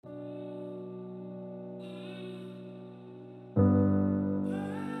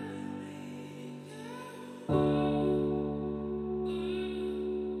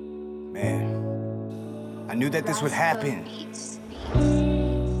I knew that this would happen.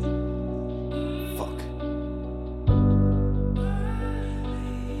 Fuck.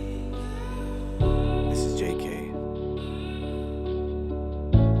 This is JK.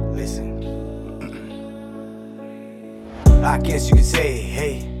 Listen. I guess you could say,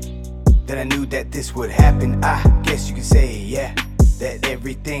 hey, that I knew that this would happen. I guess you could say, yeah, that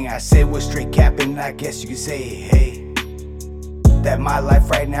everything I said was straight capping. I guess you could say, hey, that my life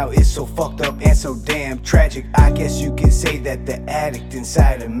right now is so fucked up and so damn tragic. I guess you could say that the addict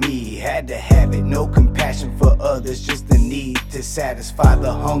inside of me had to have it. No compassion for others, just the need to satisfy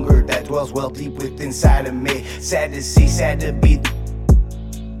the hunger that dwells well deep within inside of me. Sad to see, sad to be the